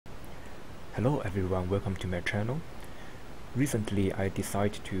Hello everyone, welcome to my channel. Recently I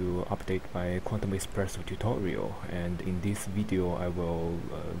decided to update my Quantum Espresso tutorial, and in this video I will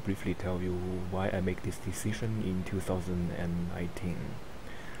briefly tell you why I make this decision in 2019.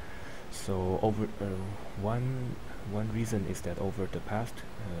 So one reason is that over the past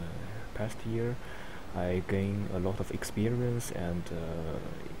year I gained a lot of experience and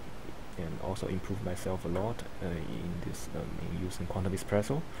also improved myself a lot in using Quantum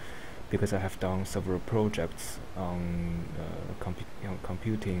Espresso, because I have done several projects on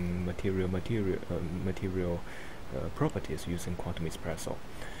computing material properties using Quantum Espresso,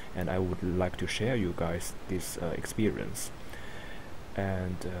 and I would like to share you guys this experience.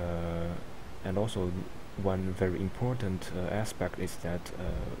 And also one very important aspect is that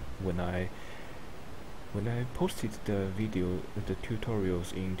when I posted the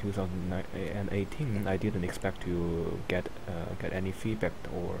tutorials in 2018, I didn't expect to get any feedback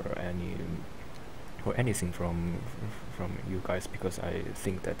or anything from you guys, because I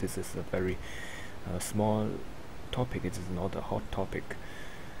think that this is a very small topic. It is not a hot topic.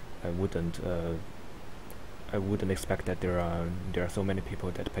 I wouldn't expect that there are so many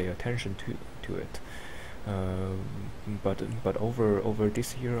people that pay attention to it. But over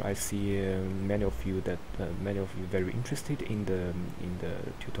this year, I see many of you very interested in the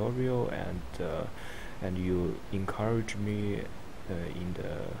tutorial, and you encourage me in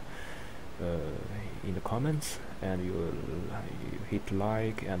the comments, and you hit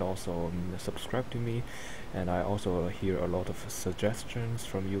like and also subscribe to me, and I also hear a lot of suggestions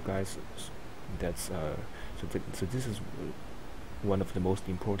from you guys. So this is one of the most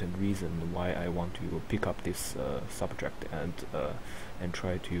important reasons why I want to pick up this subject and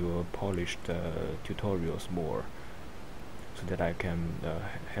try to polish the tutorials more, so that I can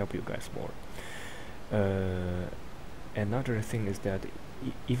help you guys more. Another thing is that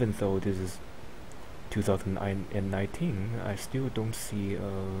even though this is 2019, I still don't see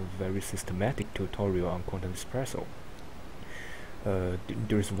a very systematic tutorial on Quantum Espresso.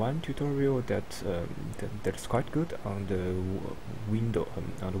 There is one tutorial that's quite good on the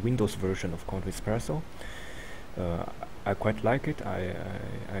Windows version of Quantum Espresso. I quite like it. I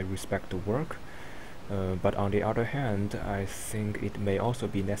respect the work. But on the other hand, I think it may also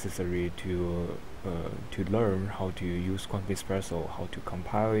be necessary to learn how to use Quantum Espresso, how to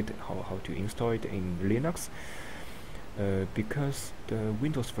compile it, how to install it in Linux, because the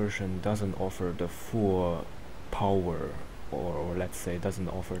Windows version doesn't offer the full power, or let's say doesn't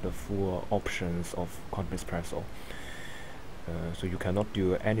offer the full options of Quantum Espresso. So you cannot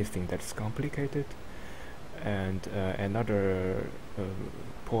do anything that's complicated. And another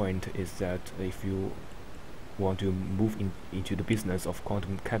point is that if you want to move into the business of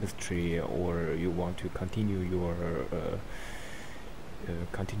quantum chemistry, or you want to continue your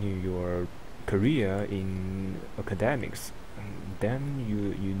career in academics, then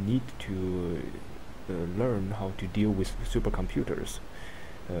you need to learn how to deal with supercomputers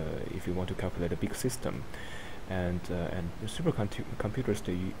if you want to calculate a big system. And supercomputers,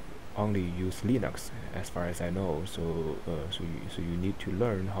 they only use Linux, as far as I know. So you need to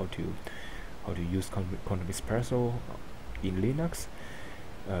learn how to use Quantum Espresso in Linux,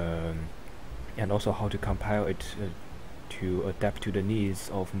 and also how to compile it to adapt to the needs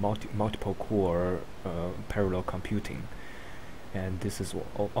of multiple core parallel computing. And this is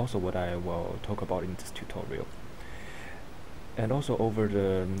also what I will talk about in this tutorial. And also over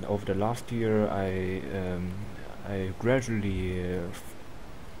the last year, I gradually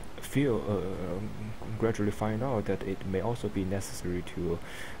find out that it may also be necessary to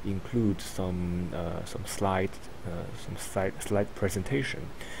include some slide presentation,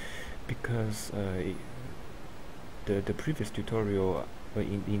 because the previous tutorial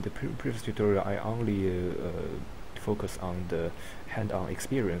in the previous tutorial I only focus on the hand-on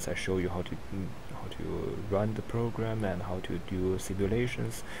experience. I show you how to run the program and how to do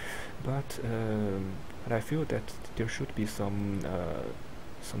simulations, but I feel that there should be some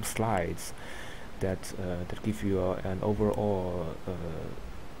slides that give you an overall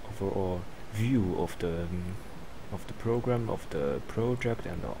view of the program, of the project,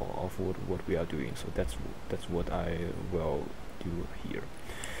 and of what we are doing. So that's what I will do here.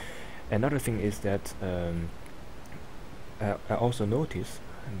 Another thing is that I also notice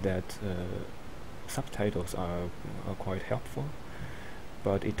that subtitles are quite helpful,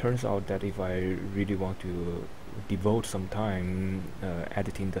 but it turns out that if I really want to devote some time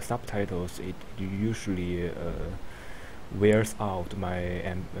editing the subtitles, it usually wears out my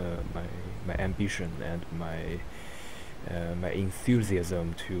ambition and my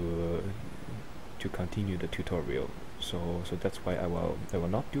enthusiasm to continue the tutorial. So that's why I will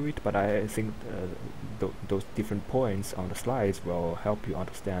not do it, but I think those different points on the slides will help you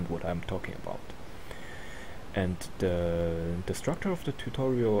understand what I'm talking about. And the structure of the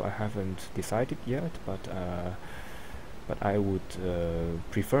tutorial I haven't decided yet, but I would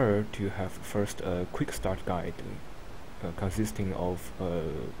prefer to have first a quick start guide consisting of a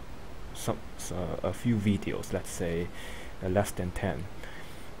few videos, let's say less than 10,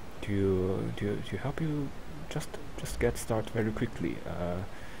 to help you just get started very quickly.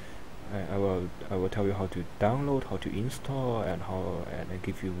 I will tell you how to download, how to install, and I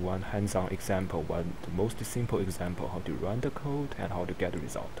give you one hands-on example, the most simple example, how to run the code and how to get the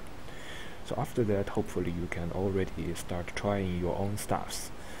result. So after that, hopefully you can already start trying your own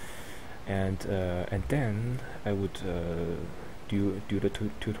stuffs, and then I would do the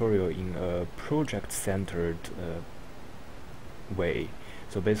tutorial in a project-centered way.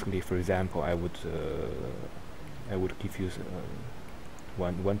 So basically, for example, I would give you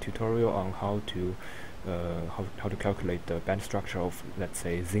one tutorial on how to calculate the band structure of, let's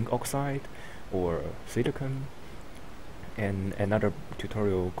say, zinc oxide or silicon, and another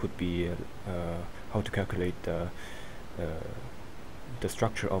tutorial could be how to calculate the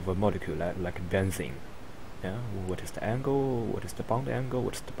structure of a molecule like benzene. Yeah, what is the angle? What is the bond angle?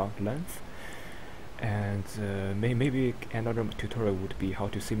 What is the bond length? And maybe another tutorial would be how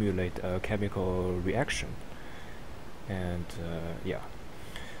to simulate a chemical reaction. And yeah,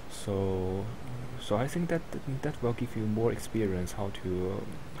 so I think that will give you more experience how to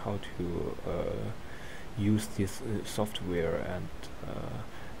use this software,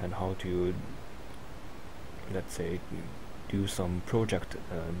 and how to, let's say, do some project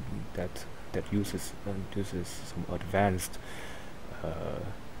that uses some advanced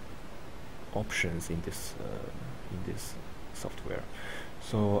options in this software.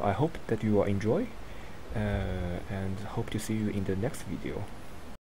 So I hope that you will enjoy, and hope to see you in the next video.